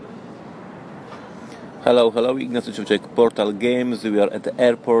Hello, Ignacy Szewczak, Portal Games. We are at the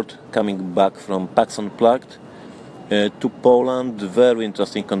airport coming back from PAX Unplugged to Poland. Very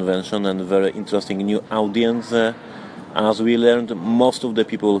interesting convention and very interesting new audience. As we learned, most of the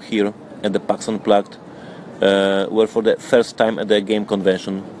people here at the PAX Unplugged were for the first time at the game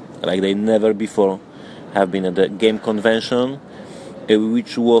convention, like they never before have been at the game convention,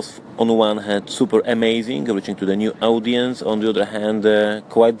 which was on one hand super amazing, reaching to the new audience. On the other hand,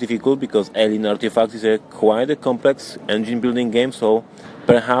 quite difficult because Alien Artifacts is quite a complex engine building game. So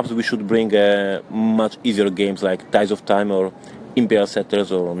perhaps we should bring much easier games like Ties of Time or Imperial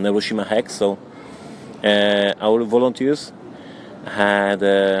Settlers or Neuroshima Hex. So our volunteers had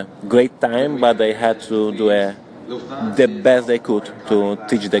a great time, but they had to do the best they could to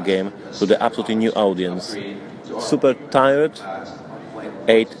teach the game to the absolutely new audience. Super tired,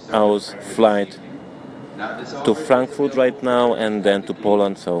 8 hours flight to Frankfurt right now and then to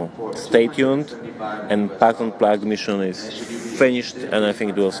Poland, so stay tuned. And PAX Unplugged mission is finished and I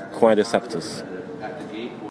think it was quite a success.